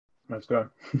Let's go.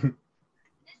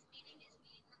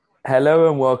 Hello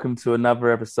and welcome to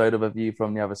another episode of A View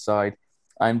from the Other Side.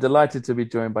 I'm delighted to be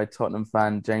joined by Tottenham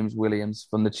fan James Williams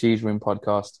from the Cheese Room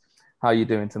podcast. How are you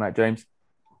doing tonight, James?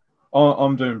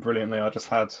 I'm doing brilliantly. I just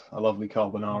had a lovely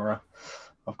carbonara.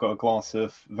 I've got a glass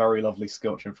of very lovely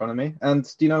scotch in front of me. And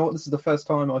do you know what? This is the first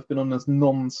time I've been on this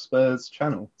non-Spurs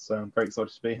channel. So I'm very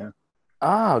excited to be here.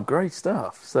 Great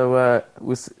stuff.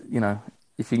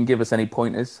 If you can give us any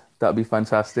pointers, that'd be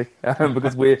fantastic.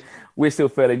 Because we're still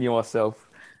fairly new ourselves.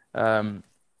 Um,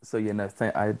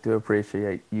 I do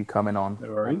appreciate you coming on, No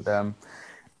and worries.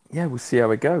 yeah, we'll see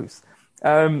how it goes.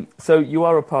 So you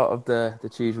are a part of the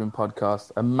Cheese Room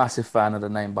podcast. A massive fan of the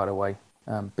name, by the way.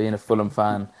 Being a Fulham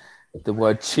fan, the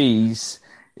word cheese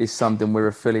is something we're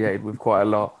affiliated with quite a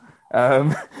lot.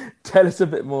 Um, Tell us a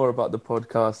bit more about the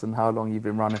podcast and how long you've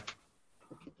been running.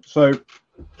 So,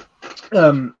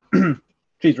 um,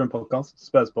 Cheese Room podcast,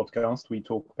 Spurs podcast. We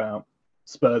talk about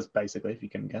Spurs, basically, if you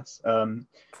can guess.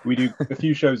 We do a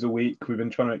few shows a week. We've been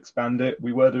trying to expand it.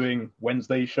 We were doing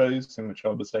Wednesday shows, in which I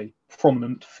was a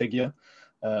prominent figure,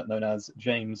 known as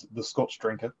James the Scotch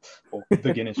drinker, or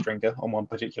the Guinness drinker, on one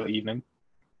particular evening.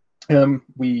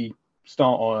 We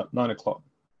start at 9 o'clock,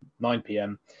 9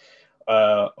 p.m.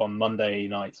 On Monday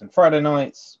nights and Friday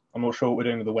nights. I'm not sure what we're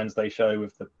doing with the Wednesday show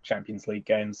with the Champions League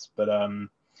games, but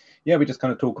yeah, we just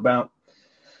kind of talk about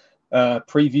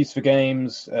previews for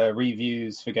games,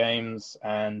 reviews for games,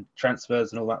 and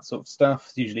transfers and all that sort of stuff.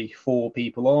 It's usually four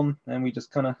people on, and we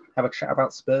just kind of have a chat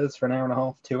about Spurs for an hour and a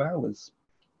half, 2 hours.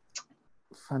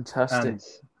 Fantastic. And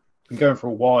been going for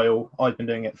a while. I've been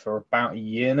doing it for about a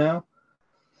year now,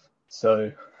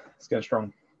 so it's going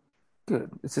strong. Good.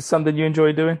 Is this something you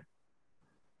enjoy doing?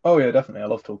 Oh yeah, definitely. I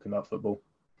love talking about football.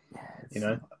 You It's,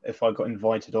 know, if I got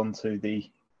invited onto the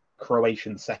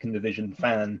Croatian second division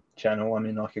fan channel, I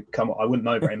mean, I could come. I wouldn't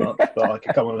know very much, but I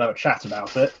could come on and have a chat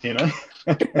about it. You know.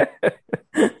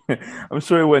 I'm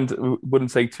sure it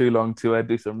wouldn't take too long to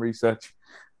do some research.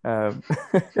 Um,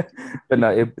 but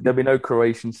no, there'll be no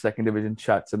Croatian second division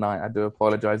chat tonight. I do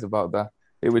apologize about that.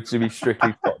 It would be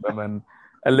strictly Tottenham and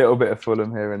a little bit of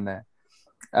Fulham here and there.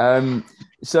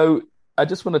 So I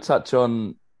just want to touch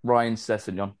on Ryan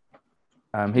Sessegnon.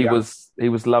 He Yeah.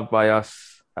 was loved by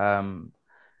us, and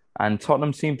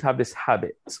Tottenham seem to have this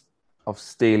habit of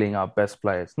stealing our best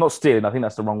players. Not stealing, I think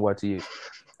that's the wrong word to use.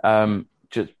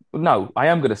 Just no, I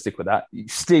am going to stick with that.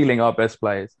 Stealing our best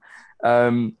players.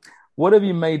 What have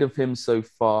you made of him so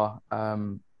far,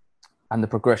 and the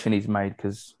progression he's made?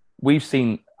 Because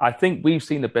I think we've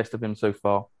seen the best of him so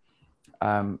far,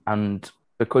 and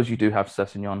because you do have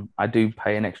Sessegnon, I do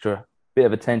pay an extra bit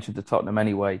of attention to Tottenham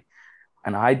anyway,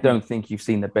 and I don't think you've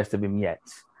seen the best of him yet.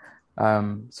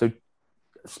 So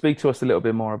speak to us a little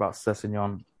bit more about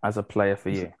Sessegnon as a player for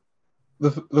you.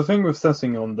 The thing with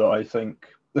Sessegnon that I think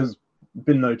has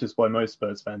been noticed by most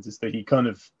Spurs fans is that he kind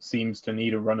of seems to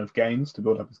need a run of games to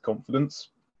build up his confidence.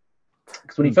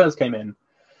 Because when he first came in,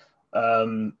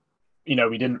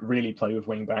 we didn't really play with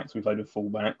wing backs. We played with full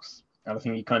backs. And I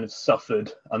think he kind of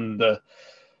suffered under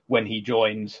when he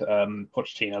joined.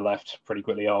 Pochettino left pretty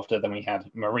quickly after. Then we had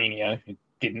Mourinho,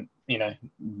 who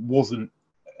wasn't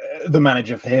the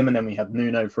manager for him. And then we had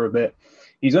Nuno for a bit.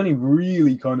 He's only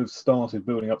really kind of started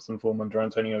building up some form under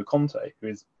Antonio Conte, who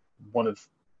is one of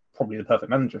probably the perfect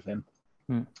manager for him.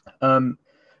 Mm.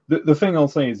 The thing I'll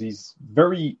say is he's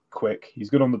very quick. He's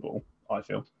good on the ball, I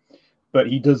feel. But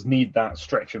he does need that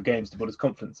stretch of games to put his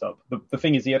confidence up. But the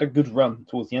thing is, he had a good run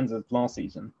towards the end of last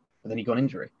season, but then he got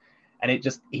injury. And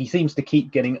he seems to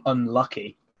keep getting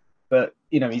unlucky. But,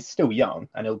 he's still young,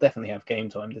 and he'll definitely have game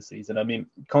time this season. I mean,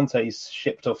 Conte's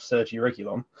shipped off Sergio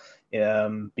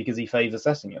Reguilon because he favours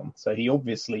Sessegnon. So he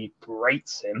obviously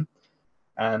rates him,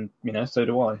 and, so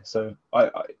do I. So,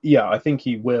 I think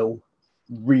he will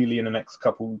really, in the next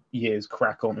couple years,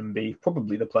 crack on and be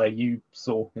probably the player you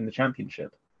saw in the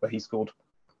Championship, where he scored,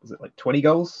 was it like 20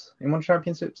 goals in one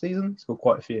Championship season? He scored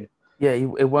quite a few. Yeah,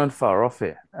 it weren't far off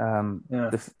it.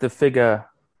 Yeah. The figure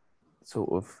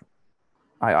sort of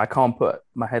I can't put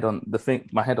my head on the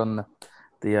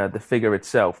figure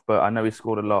itself, but I know he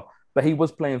scored a lot. But he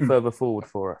was playing Mm. further forward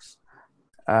for us,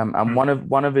 and Mm.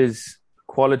 one of his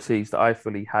qualities that I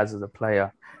feel he has as a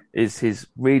player is his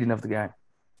reading of the game.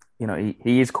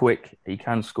 He is quick, he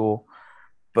can score,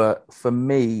 but for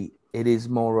me, it is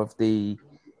more of the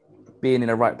being in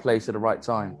the right place at the right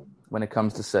time when it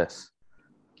comes to Cess.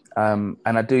 And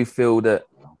I do feel that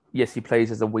yes, he plays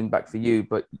as a wing back for you,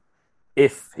 but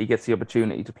if he gets the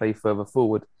opportunity to play further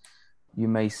forward, you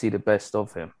may see the best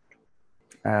of him.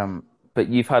 But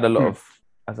you've had a lot Mm. of,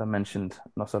 as I mentioned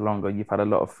not so long ago, you've had a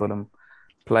lot of Fulham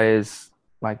players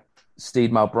like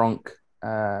Steed Malbronk,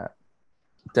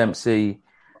 Dempsey,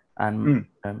 and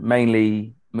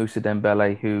mainly Moussa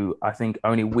Dembele, who I think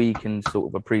only we can sort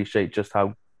of appreciate just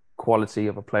how quality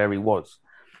of a player he was.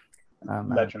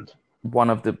 Legend. One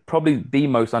of probably the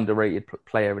most underrated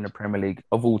player in the Premier League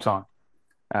of all time.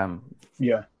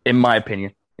 In my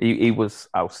opinion, he was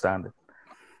outstanding.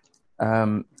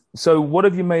 So what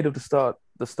have you made of the start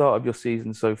of your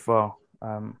season so far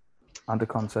under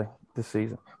Conte this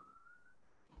season?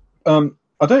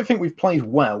 I don't think we've played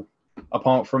well,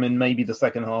 apart from in maybe the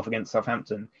second half against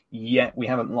Southampton, yet we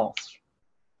haven't lost.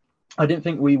 I didn't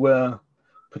think we were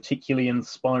particularly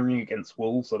inspiring against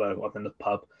Wolves, although I was in the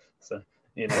pub, so,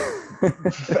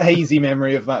 hazy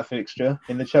memory of that fixture.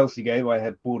 In the Chelsea game, I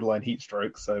had borderline heat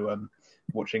stroke, so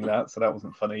watching that, so that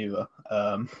wasn't fun either.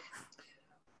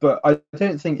 But I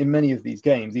don't think in many of these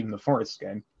games, even the Forest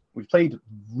game, we've played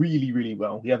really, really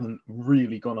well. We haven't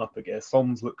really gone up a gear.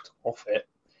 Son's looked off it.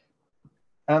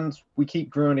 And we keep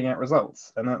grinding out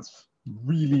results. And that's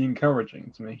really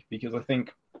encouraging to me, because I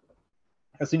think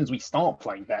as soon as we start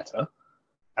playing better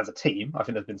as a team, I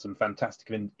think there's been some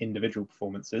fantastic individual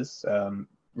performances.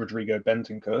 Rodrigo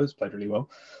Bentancur has played really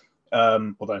well.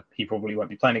 Although he probably won't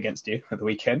be playing against you at the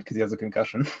weekend because he has a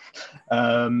concussion.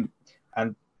 And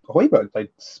Højbjerg played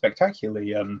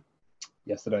spectacularly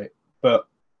yesterday, but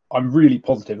I'm really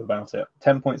positive about it.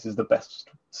 10 points is the best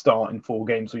start in 4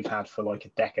 games we've had for like a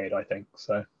decade, I think.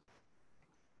 So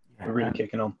we're really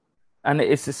kicking on. And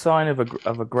it's a sign of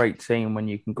a great team when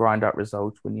you can grind out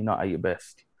results when you're not at your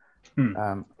best.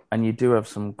 And you do have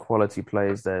some quality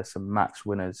players there, some match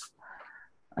winners,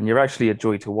 and you're actually a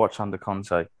joy to watch under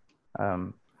Conte.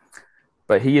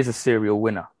 But he is a serial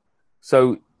winner.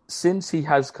 So since he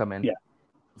has come in,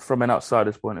 from an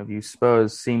outsider's point of view,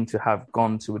 Spurs seem to have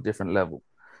gone to a different level.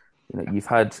 You've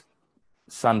had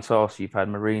Santos, you've had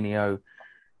Mourinho.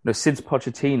 Since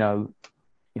Pochettino,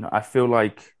 I feel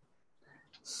like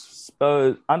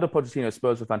Spurs under Pochettino,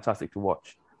 Spurs were fantastic to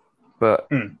watch. But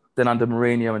then under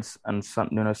Mourinho and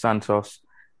Santos,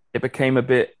 it became a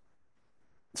bit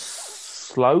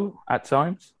slow at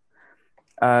times.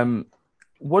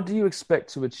 What do you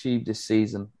expect to achieve this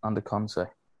season under Conte?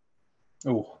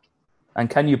 Oh. And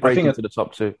can you break into the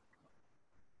top 2?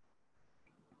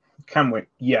 Can we?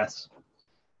 Yes.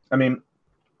 I mean,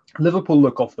 Liverpool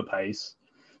look off the pace.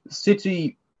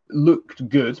 City looked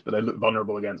good, but they looked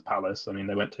vulnerable against Palace. I mean,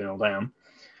 they went 2-0 down.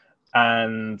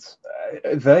 And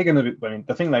they're going to be,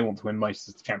 the thing they want to win most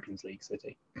is the Champions League,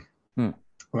 City.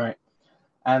 Right.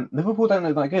 And Liverpool don't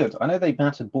look that good. I know they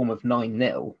battered Bournemouth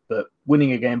 9-0, but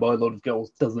winning a game by a lot of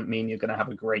goals doesn't mean you're going to have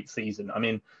a great season. I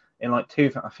mean, in I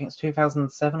think it's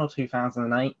 2007 or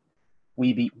 2008,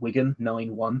 we beat Wigan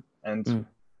 9-1, and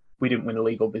we didn't win the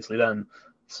league, obviously, then.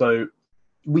 So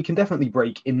we can definitely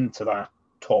break into that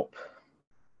top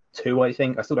 2, I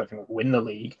think. I still don't think we'll win the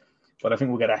league, but I think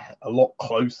we'll get a lot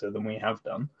closer than we have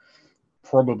done,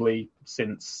 probably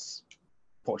since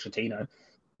Pochettino,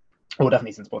 or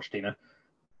definitely since Pochettino,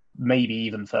 maybe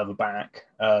even further back.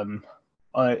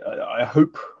 I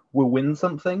hope we'll win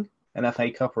something, an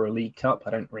FA Cup or a League Cup.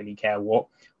 I don't really care what.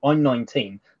 I'm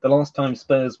 19. The last time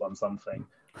Spurs won something,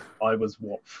 I was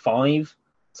 5.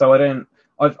 So I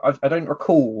don't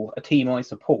recall a team I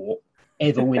support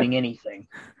ever winning anything.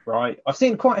 Right? I've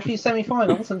seen quite a few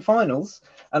semi-finals and finals,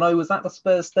 and I was at the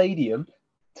Spurs stadium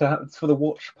for the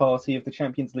watch party of the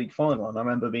Champions League final, and I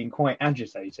remember being quite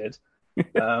agitated.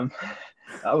 That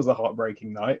was a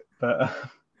heartbreaking night, but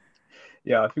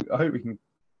I hope we can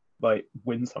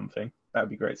win something. That would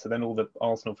be great. So then all the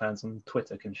Arsenal fans on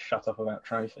Twitter can shut up about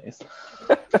trophies.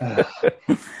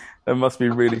 That must be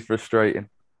really frustrating.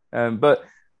 But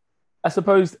I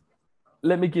suppose,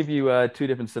 let me give you 2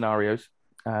 different scenarios.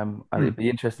 And it'd be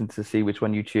interesting to see which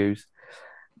one you choose.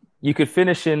 You could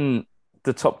finish in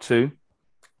the top 2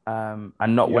 and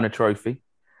not win a trophy,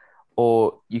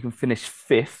 or you can finish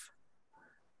 5th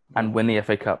and win the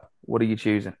FA Cup. What are you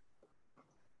choosing?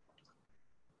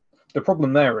 The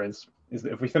problem there is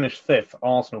that if we finish 5th,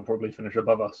 Arsenal probably finish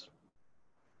above us.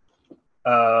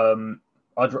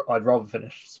 I'd rather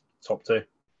finish top 2,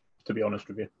 to be honest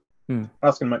with you.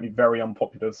 That's going to make me very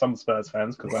unpopular with some Spurs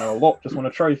fans, because I know a lot just want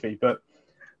a trophy. But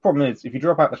the problem is, if you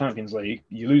drop out the Champions League,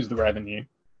 you lose the revenue.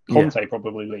 Conte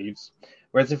probably leaves.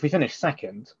 Whereas if we finish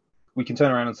 2nd, we can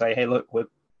turn around and say, hey, look,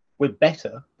 we're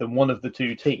better than one of the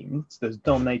 2 teams that's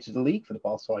dominated the league for the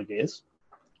past 5 years.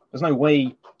 There's no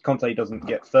way Conte doesn't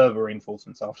get further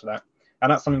reinforcements after that.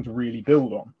 And that's something to really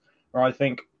build on. Where I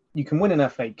think you can win an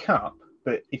FA Cup,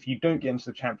 but if you don't get into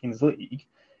the Champions League,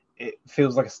 it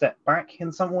feels like a step back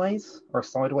in some ways, or a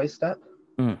sideways step.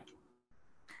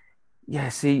 Yeah,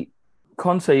 see,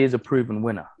 Conte is a proven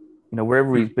winner.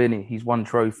 Wherever he's been, he's won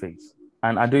trophies.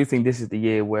 And I do think this is the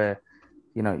year where,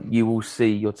 you will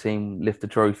see your team lift the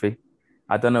trophy.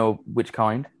 I don't know which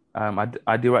kind.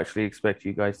 I do actually expect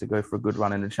you guys to go for a good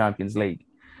run in the Champions League.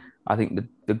 I think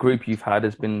the group you've had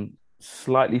has been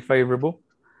slightly favourable.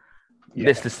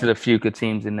 Yeah. There's still a few good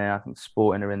teams in there. I think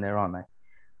Sporting are in there, aren't they?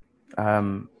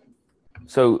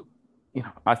 So,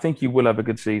 I think you will have a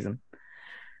good season.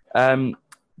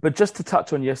 But just to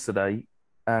touch on yesterday,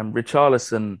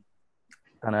 Richarlison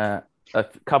and a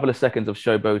couple of seconds of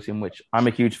showboating, which I'm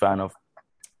a huge fan of.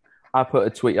 I put a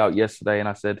tweet out yesterday and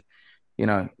I said,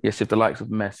 yes, if the likes of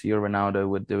Messi or Ronaldo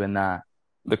were doing that,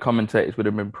 the commentators would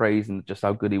have been praising just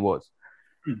how good he was.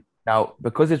 Now,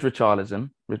 because it's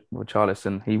Richarlison,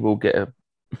 he will get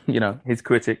his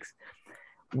critics.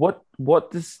 What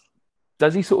does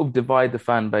he sort of divide the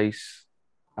fan base?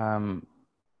 And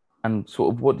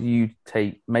sort of what do you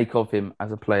make of him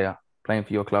as a player playing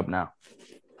for your club now?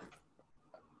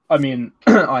 I mean,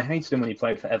 I hated him when he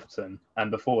played for Everton, and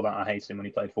before that, I hated him when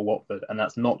he played for Watford, and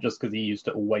that's not just because he used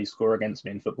to always score against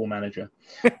me in Football Manager,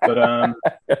 but I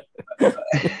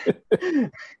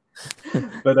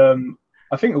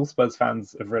think all Spurs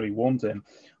fans have really warned him.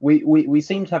 We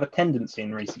seem to have a tendency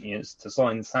in recent years to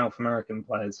sign South American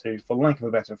players who, for lack of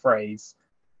a better phrase,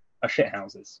 are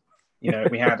shithouses.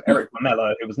 We had Eric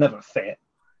Lamela, who was never fit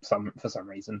for some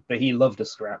reason, but he loved a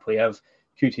scrap. We have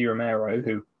Cuti Romero,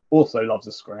 who also loves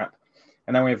a scrap,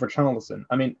 and now we have Richarlison.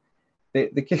 I mean, the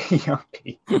kid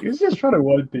Yuppie, he was just trying to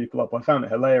wind people up. I found it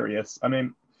hilarious. I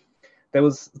mean, there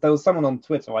was someone on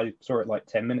Twitter, I saw it like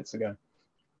 10 minutes ago,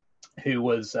 who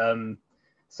was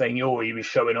saying, "Oh, he was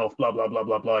showing off, blah blah blah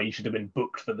blah blah. He should have been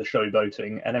booked for the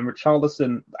showboating." And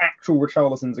then actual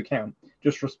Richarlison's account,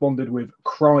 just responded with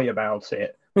 "cry about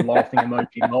it." Laughing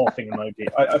emoji.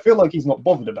 I feel like he's not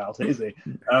bothered about it, is he?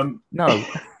 No.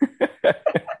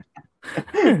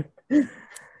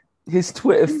 His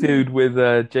Twitter feud with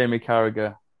Jamie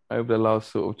Carragher over the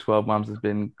last sort of 12 months has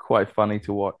been quite funny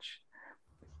to watch.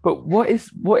 But why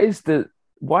is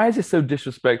it so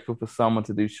disrespectful for someone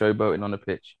to do showboating on the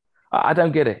pitch? I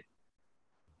don't get it.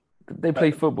 They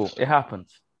play football. It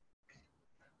happens.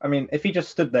 I mean, if he just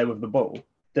stood there with the ball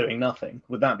doing nothing,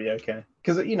 would that be okay?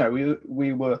 Because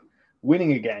we were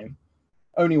winning a game,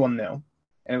 only 1-0,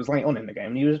 and it was late on in the game,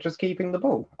 and he was just keeping the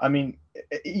ball. I mean,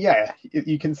 yeah,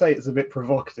 you can say it's a bit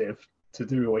provocative to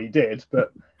do what he did,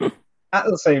 but at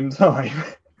the same time,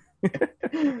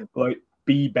 like,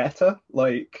 be better,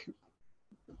 like,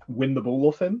 win the ball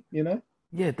off him,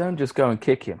 Yeah, don't just go and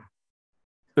kick him,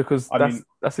 because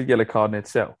that's a yellow card in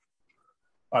itself.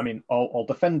 I mean, I'll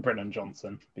defend Brennan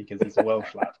Johnson because he's a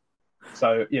Welsh lad.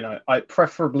 So, I'm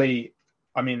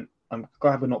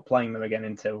glad we're not playing them again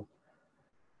until...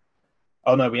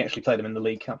 Oh, no, we actually played them in the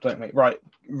League Cup, don't we? Right.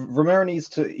 Romero needs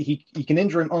to... He can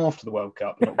injure him after the World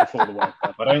Cup, not before the World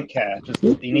Cup. I don't care. Just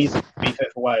he needs to be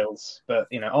fit for Wales. But,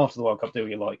 after the World Cup, do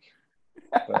what you like.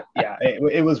 But, yeah,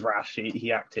 it was rash.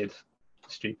 He acted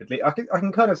stupidly. I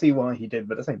can kind of see why he did,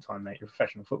 but at the same time, mate, you're a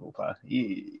professional football player.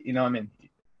 You know what I mean?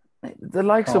 The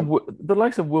likes of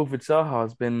Wilfried Zaha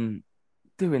has been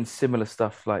doing similar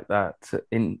stuff like that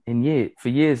for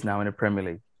years now in the Premier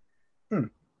League.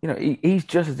 He's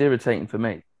just as irritating for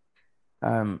me.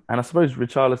 And I suppose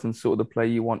Richarlison's sort of the player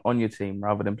you want on your team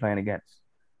rather than playing against.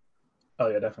 Oh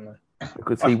yeah, definitely.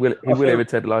 Because he will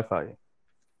irritate the life out of you.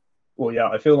 Well, yeah,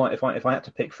 I feel like if I had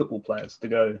to pick football players to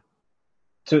go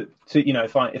to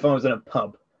if I was in a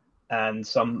pub and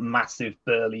some massive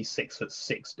burly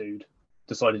 6'6" dude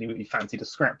decided he fancied a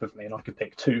scrap with me, and I could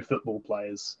pick 2 football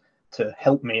players to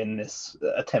help me in this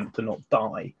attempt to not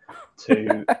die,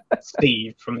 to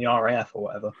Steve from the RAF or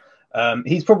whatever.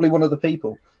 He's probably one of the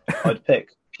people I'd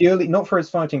pick, purely not for his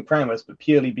fighting prowess, but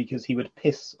purely because he would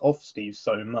piss off Steve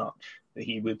so much that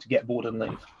he would get bored and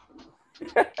leave.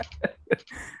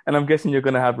 And I'm guessing you're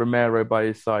going to have Romero by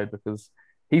his side because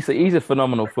he's a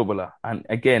phenomenal footballer. And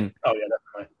again, oh yeah,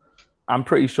 definitely. I'm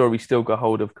pretty sure he still got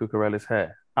hold of Cucurella's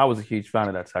hair. I was a huge fan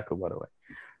of that tackle, by the way.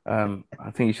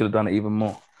 I think he should have done it even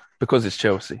more because it's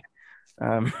Chelsea.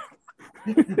 But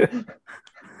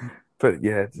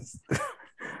yeah,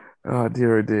 oh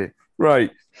dear.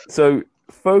 Right. So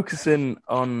focusing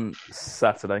on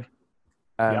Saturday,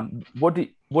 what do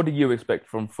you expect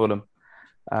from Fulham?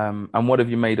 And what have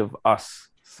you made of us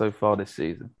so far this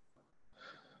season?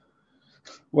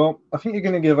 Well, I think you're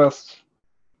going to give us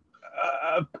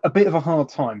a bit of a hard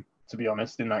time, to be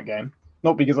honest, in that game.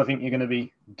 Not because I think you're going to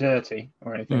be dirty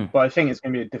or anything, but I think it's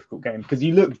going to be a difficult game because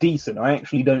you look decent. I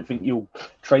actually don't think you'll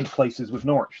trade places with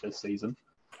Norwich this season.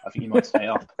 I think you might stay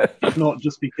up. If not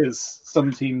just because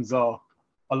some teams are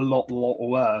a lot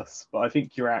worse, but I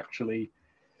think you're actually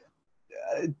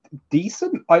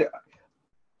decent.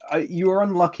 You were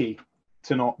unlucky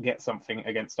to not get something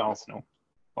against Arsenal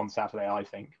on Saturday, I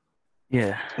think.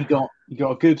 Yeah. You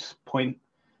got a good point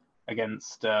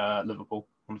against Liverpool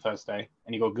on Thursday,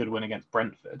 and you got a good win against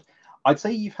Brentford. I'd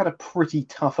say you've had a pretty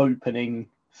tough opening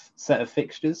set of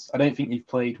fixtures. I don't think you've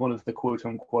played one of the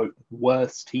quote-unquote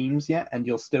worst teams yet, and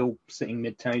you're still sitting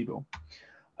mid-table.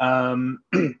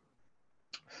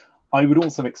 I would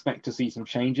also expect to see some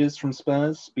changes from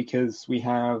Spurs because we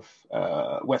have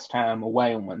West Ham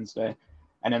away on Wednesday,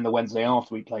 and then the Wednesday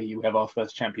after we play you, we have our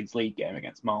first Champions League game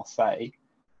against Marseille,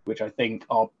 which I think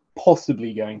are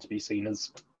possibly going to be seen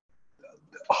as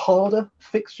harder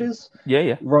fixtures.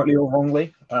 Yeah. Rightly or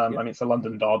wrongly. I mean, it's a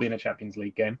London derby in a Champions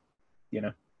League game,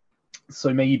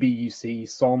 So maybe you see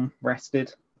Son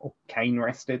rested or Kane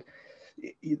rested.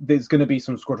 There's going to be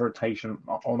some squad rotation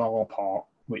on our part,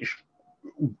 which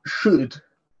should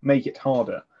make it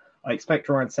harder. I expect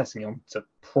Ryan Sessegnon to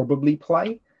probably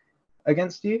play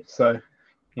against you, so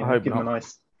give him a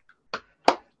nice.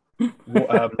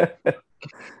 Well,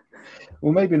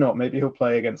 maybe not. Maybe he'll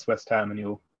play against West Ham, and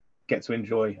you'll get to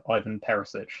enjoy Ivan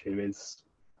Perisic, who is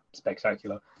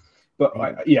spectacular. But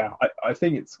I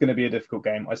think it's going to be a difficult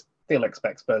game. I still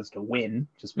expect Spurs to win,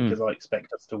 just because I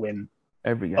expect us to win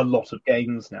every game. A lot of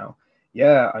games now.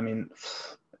 Yeah, I mean,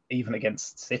 even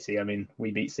against City, I mean,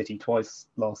 we beat City twice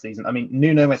last season. I mean,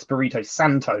 Nuno Espirito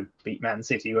Santo beat Man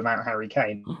City without Harry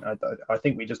Kane. I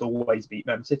think we just always beat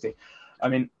Man City. I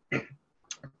mean,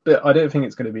 but I don't think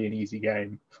it's going to be an easy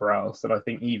game for us. And I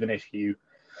think even if you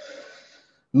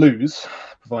lose,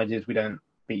 provided we don't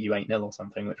beat you 8-0 or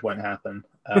something, which won't happen,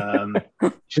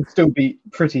 you should still be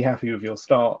pretty happy with your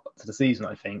start to the season,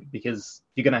 I think, because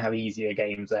you're going to have easier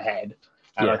games ahead.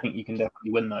 And I think you can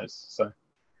definitely win those. So.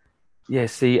 Yeah,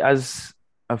 see, as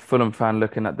a Fulham fan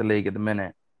looking at the league at the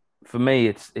minute, for me,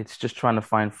 it's just trying to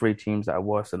find 3 teams that are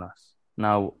worse than us.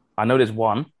 Now, I know there's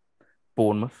one,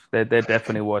 Bournemouth. They're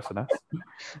definitely worse than us.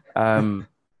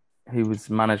 Who was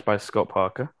managed by Scott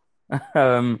Parker.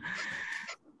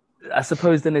 I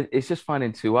suppose then it's just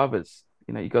finding 2 others.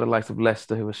 You got the likes of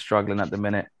Leicester who are struggling at the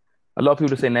minute. A lot of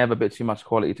people are saying they have a bit too much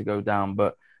quality to go down,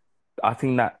 but I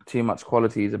think that too much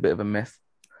quality is a bit of a myth.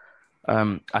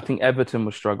 I think Everton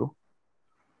will struggle.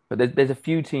 But there's a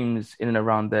few teams in and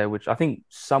around there which I think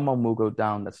someone will go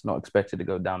down that's not expected to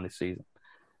go down this season.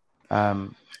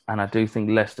 And I do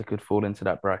think Leicester could fall into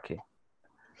that bracket.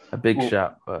 A big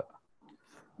shout, but...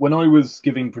 When I was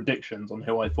giving predictions on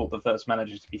who I thought the first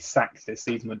manager to be sacked this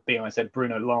season would be, I said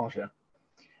Bruno Lage.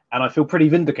 And I feel pretty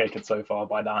vindicated so far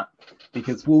by that,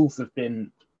 because Wolves have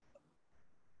been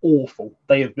awful.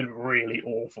 They have been really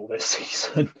awful this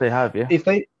season. They have, yeah. If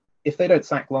they don't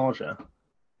sack Lage,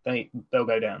 they'll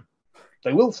go down.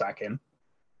 They will sack him,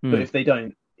 but if they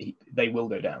don't, they will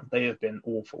go down. They have been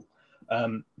awful.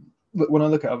 When I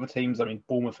look at other teams, I mean,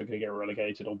 Bournemouth are going to get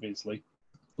relegated, obviously.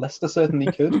 Leicester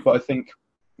certainly could, but I think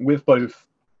with both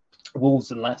Wolves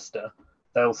and Leicester,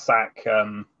 they'll sack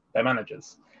their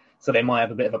managers. So they might have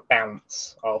a bit of a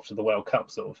bounce after the World Cup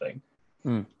sort of thing.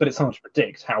 But it's hard to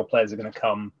predict how players are going to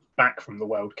come back from the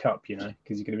World Cup,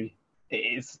 because you're going to be...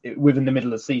 within the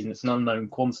middle of the season, it's an unknown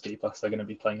quantity, plus they're going to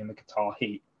be playing in the Qatar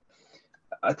heat.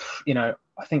 I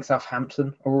think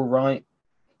Southampton are all right.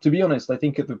 To be honest, I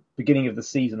think at the beginning of the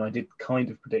season, I did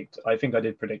predict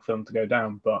Fulham to go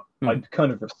down, but I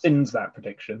kind of rescind that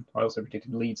prediction. I also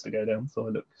predicted Leeds to go down, so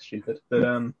I look stupid.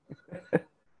 But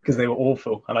because they were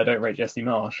awful, and I don't rate Jesse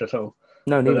Marsh at all.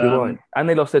 No, neither do I. And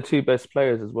they lost their 2 best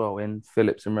players as well, in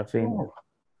Phillips and Rafinha.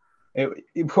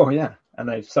 Yeah. And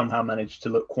they've somehow managed to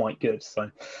look quite good, so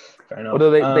fair enough.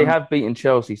 Although they have beaten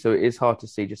Chelsea, so it is hard to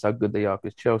see just how good they are,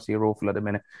 because Chelsea are awful at the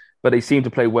minute, but they seem to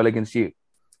play well against you.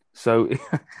 So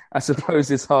I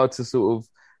suppose it's hard to sort of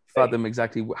fathom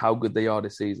exactly how good they are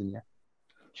this season, yeah.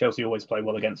 Chelsea always play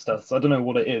well against us. I don't know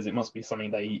what it is. It must be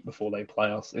something they eat before they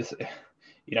play us. It's,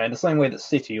 in the same way that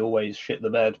City always shit the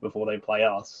bed before they play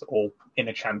us, or in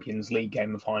a Champions League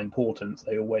game of high importance,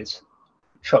 they always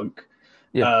choke.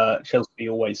 Yeah. Chelsea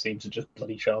always seem to just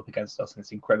bloody show up against us, and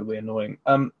it's incredibly annoying.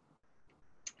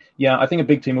 I think a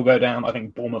big team will go down. I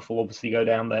think Bournemouth will obviously go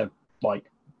down. They're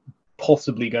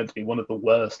possibly going to be one of the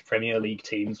worst Premier League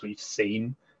teams we've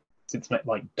seen since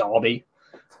Derby,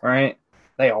 right?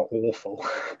 They are awful.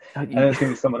 And it's going to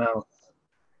be someone else.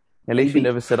 At least you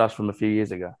never said us from a few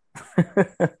years ago.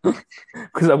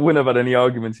 Because I wouldn't have had any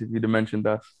arguments if you'd have mentioned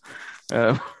us.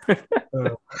 Well,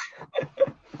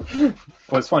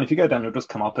 it's fine. If you go down, you'll just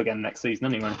come up again next season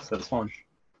anyway, so it's fine.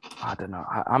 I don't know.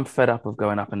 I'm fed up of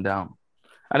going up and down.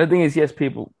 And the thing is, yes,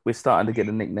 we're starting to get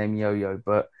the nickname Yo-Yo,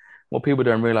 but what people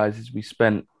don't realise is we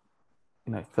spent,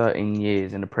 13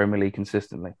 years in the Premier League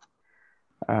consistently.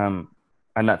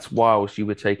 and that's whilst you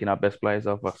were taking our best players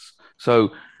off us.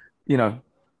 So, you know,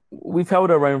 we've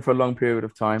held our own for a long period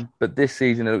of time, but this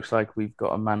season it looks like we've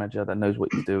got a manager that knows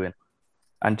what he's doing.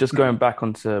 And just going back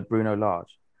onto Bruno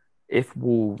Lage, if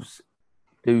Wolves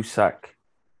do sack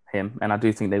him, and I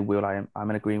do think they will, I'm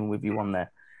in agreement with you on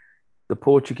there. The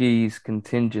Portuguese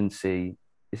contingency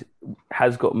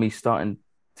has got me starting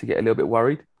to get a little bit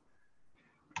worried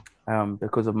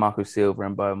because of Marco Silva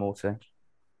and Boa Morte.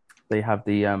 They have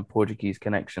the Portuguese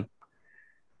connection.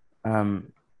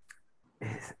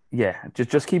 Yeah,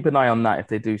 just keep an eye on that if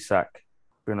they do sack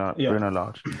Bruno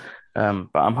Lage. But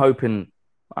I'm hoping,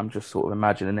 I'm just sort of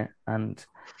imagining it, and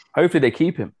hopefully they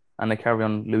keep him and they carry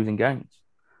on losing games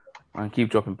and keep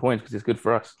dropping points because it's good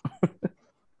for us.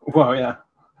 Well, yeah.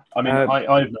 I mean,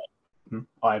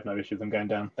 I have no issue with them going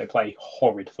down. They play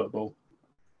horrid football,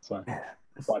 so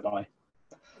bye.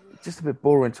 Just a bit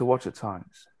boring to watch at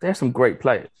times. They have some great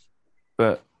players,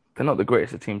 but they're not the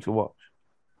greatest team to watch.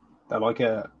 They're like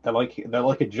a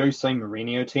Jose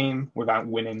Mourinho team without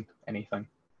winning anything.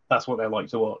 That's what they like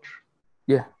to watch.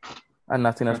 Yeah, and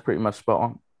I think that's pretty much spot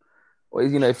on. Well,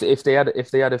 you know, if they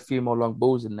had a few more long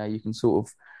balls in there, you can sort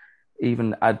of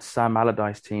even add Sam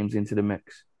Allardyce teams into the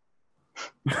mix.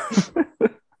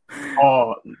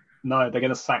 Oh no, they're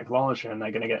going to sack Larger and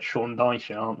they're going to get Sean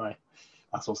Dyche, aren't they?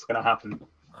 That's what's going to happen.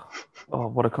 Oh,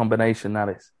 what a combination that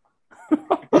is!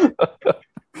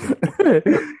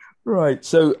 Right,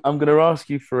 so I'm going to ask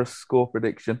you for a score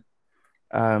prediction.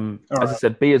 As I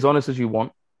said, be as honest as you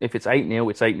want. If it's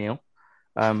 8-0, it's 8-0.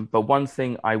 But one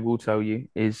thing I will tell you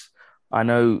is I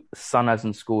know Son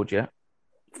hasn't scored yet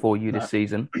for you this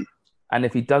season. And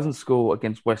if he doesn't score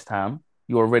against West Ham,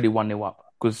 you're already 1-0 up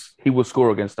because he will score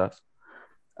against us.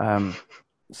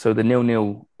 So the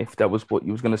 0-0, if that was what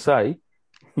you was going to say,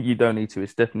 you don't need to.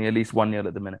 It's definitely at least 1-0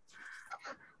 at the minute.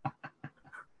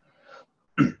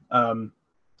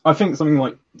 I think something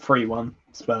like 3-1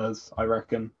 Spurs, I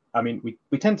reckon. I mean,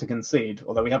 we tend to concede,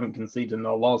 although we haven't conceded in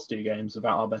our last two games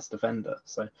without our best defender,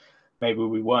 so maybe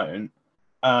we won't.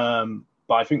 But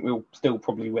I think we'll still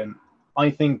probably win. I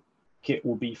think it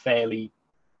will be fairly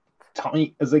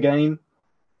tight as a game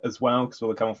as well, because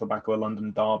we'll come off the back of a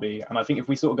London derby. And I think if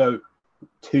we sort of go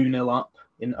 2-0 up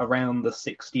in around the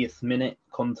 60th minute,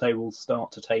 Conte will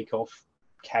start to take off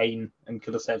Kane and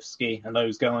Kulusevski and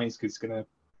those guys, because he's going to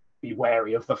be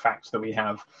wary of the fact that we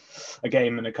have a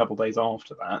game in a couple of days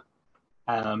after that.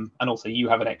 And also you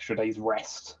have an extra day's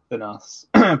rest than us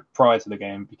prior to the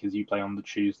game because you play on the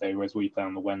Tuesday, whereas we play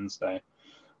on the Wednesday.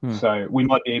 So we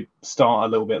might start a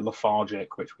little bit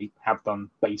lethargic, which we have done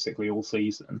basically all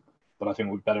season, but I think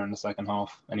we're better in the second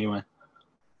half anyway.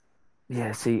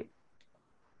 Yeah, see,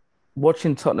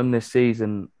 watching Tottenham this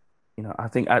season, you know, I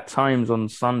think at times on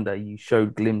Sunday you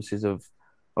showed glimpses of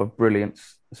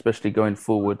brilliance, especially going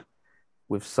forward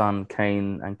with Son,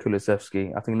 Kane and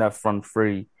Kulusevski. I think that front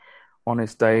three on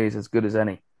its day is as good as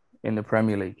any in the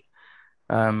Premier League.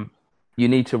 You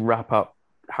need to wrap up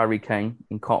Harry Kane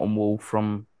in cotton wool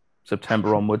from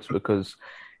September onwards because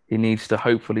he needs to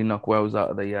hopefully knock Wales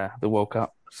out of the World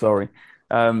Cup. Sorry.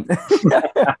 But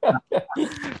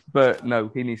no,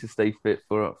 he needs to stay fit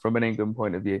from an England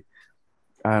point of view.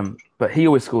 But he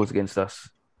always scores against us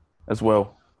as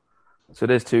well. So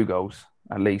there's 2 goals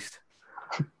at least.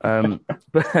 But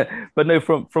no,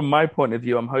 from my point of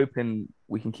view, I'm hoping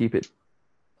we can keep it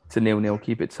to 0-0,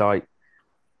 keep it tight.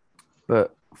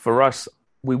 But for us,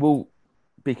 we will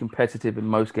be competitive in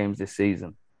most games this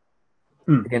season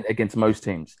against most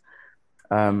teams.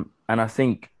 And I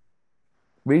think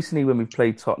recently when we've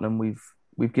played Tottenham,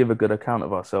 we've given a good account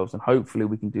of ourselves, and hopefully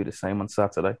we can do the same on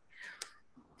Saturday.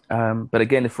 But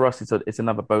again, for us, it's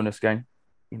another bonus game.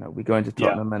 You know, we go into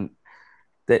Tottenham and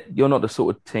that you're not the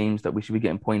sort of teams that we should be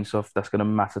getting points off that's going to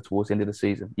matter towards the end of the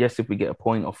season. Yes, if we get a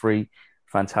point or 3,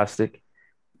 fantastic.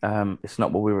 It's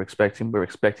not what we were expecting. We're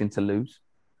expecting to lose.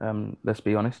 Let's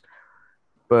be honest.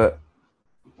 But,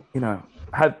 you know,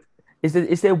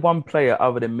 is there one player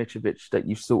other than Mitrovic that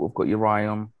you've sort of got your eye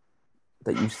on,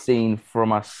 that you've seen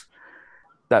from us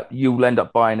that you'll end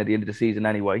up buying at the end of the season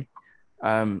anyway?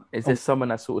 Is there someone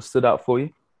that sort of stood out for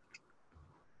you?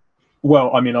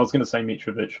 Well, I mean, I was going to say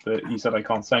Mitrovic, but you said I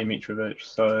can't say Mitrovic,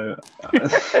 so...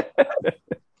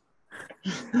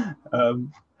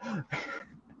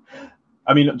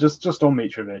 I mean, just on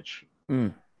Mitrovic,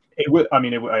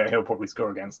 he'll probably score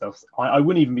against us. I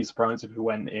wouldn't even be surprised if we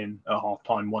went in at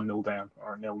half-time 1-0 down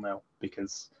or 0-0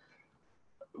 because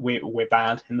we're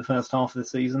bad in the first half of the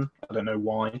season. I don't know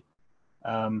why.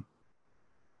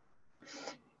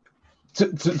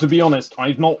 To be honest,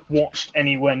 I've not watched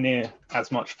anywhere near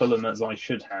as much Fulham as I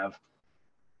should have.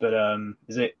 But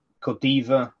is it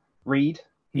Cordova Reed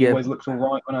He always looks all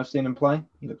right when I've seen him play.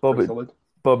 He looks pretty Bobby solid.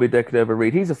 Bobby Decker ever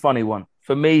read. He's a funny one.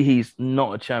 For me, he's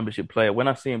not a championship player. When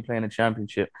I see him playing a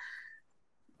championship,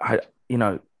 I you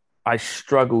know, I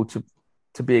struggle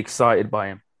to be excited by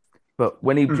him. But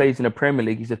when he plays in the Premier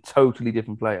League, he's a totally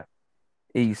different player.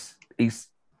 He's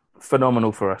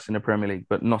phenomenal for us in the Premier League,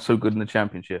 but not so good in the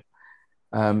Championship.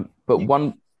 But You,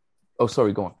 one, oh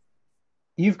sorry, go on.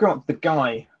 you've got the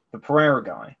guy, the Pereira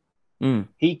guy. Mm,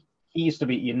 He used to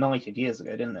be at United years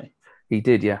ago, didn't he? he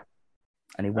did, yeah,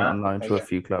 and he went on loan to a Okay.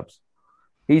 few clubs.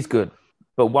 He's good,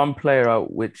 but one player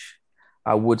which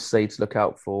I would say to look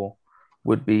out for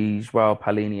would be Joao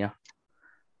Palhinha.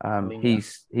 Linear.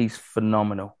 He's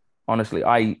phenomenal. Honestly,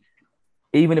 I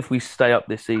even if we stay up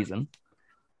this season,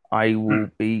 I will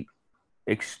be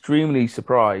extremely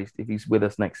surprised if he's with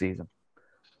us next season.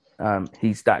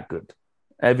 He's that good.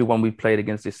 Everyone we've played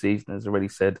against this season has already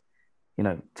said,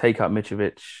 take out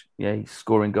Mitrovic. Yeah, he's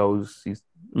scoring goals.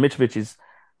 Mitrovic is,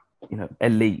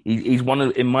 elite. He's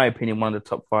in my opinion, one of the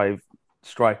top 5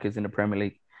 strikers in the Premier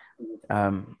League.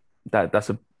 That's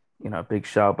a big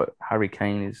shout, but Harry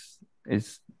Kane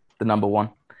is the number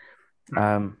one.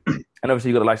 And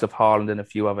obviously you've got the likes of Haaland and a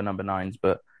few other number 9s,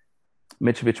 but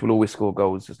Mitrovic will always score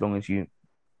goals as long as you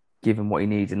give him what he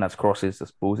needs, and that's crosses, that's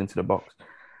balls into the box.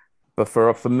 But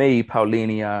for me,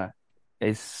 Paulinho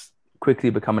is quickly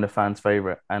becoming a fan's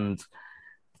favourite, and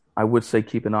I would say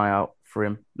keep an eye out for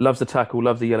him. Loves the tackle,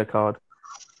 loves the yellow card.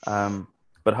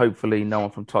 But hopefully no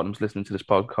one from Tottenham's listening to this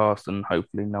podcast, and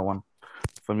hopefully no one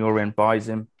from your end buys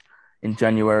him in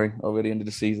January or at the end of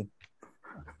the season.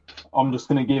 I'm just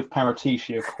going to give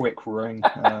Paratici a quick ring.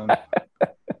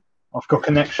 I've got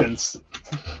connections.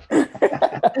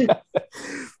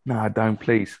 No, don't,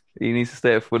 please. He needs to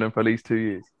stay at Fulham for at least 2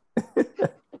 years.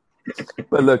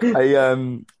 But look,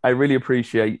 I really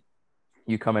appreciate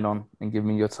you coming on and giving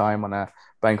me your time on a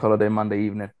bank holiday Monday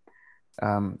evening.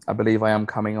 I believe I am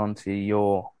coming on to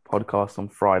your podcast on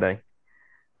Friday.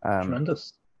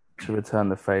 Tremendous. To return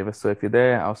the favour. So if you're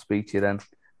there, I'll speak to you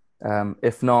then.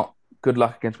 If not, good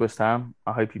luck against West Ham.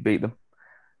 I hope you beat them.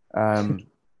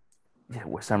 Yeah,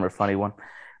 West Ham are a funny one.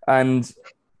 And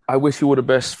I wish you all the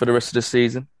best for the rest of the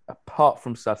season, apart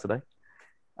from Saturday.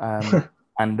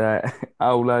 And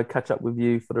I'll catch up with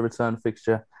you for the return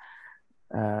fixture.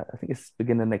 I think it's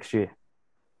beginning of next year.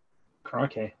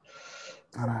 Crikey.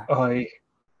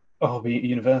 I'll be at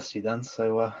university then,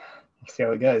 so I'll see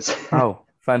how it goes. Oh,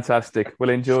 fantastic. Well,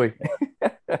 enjoy.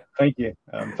 Thank you.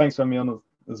 Thanks for having me on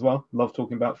as well. Love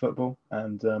talking about football.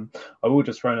 And I will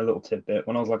just throw in a little tidbit.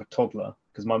 When I was like a toddler,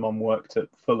 because my mum worked at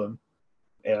Fulham,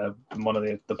 in one of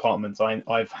the departments,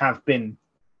 I have been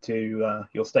to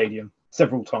your stadium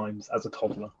several times as a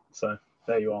toddler. So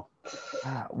there you are.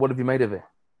 What have you made of it?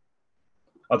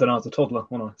 I don't know, as a toddler,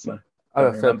 wasn't I?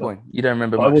 So fair point. You don't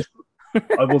remember much.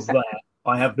 I was there.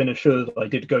 I have been assured I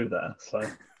did go there. So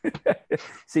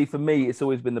see, for me, it's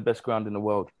always been the best ground in the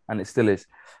world, and it still is.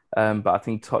 But I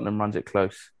think Tottenham runs it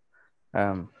close.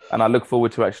 And I look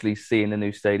forward to actually seeing the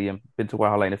new stadium. Been to White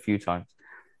Hart Lane a few times,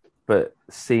 but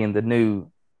seeing the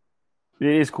new, it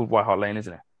is called White Hart Lane,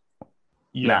 isn't it?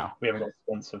 Yeah, now we haven't got a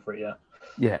sponsor for it yet.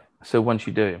 Yeah, so once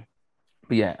you do,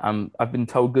 but yeah, I've been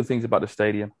told good things about the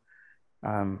stadium,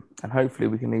 and hopefully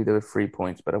we can leave there with 3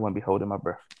 points. But I won't be holding my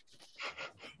breath.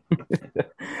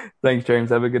 Thanks, James.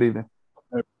 Have a good evening.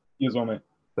 You as well, mate.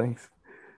 Thanks.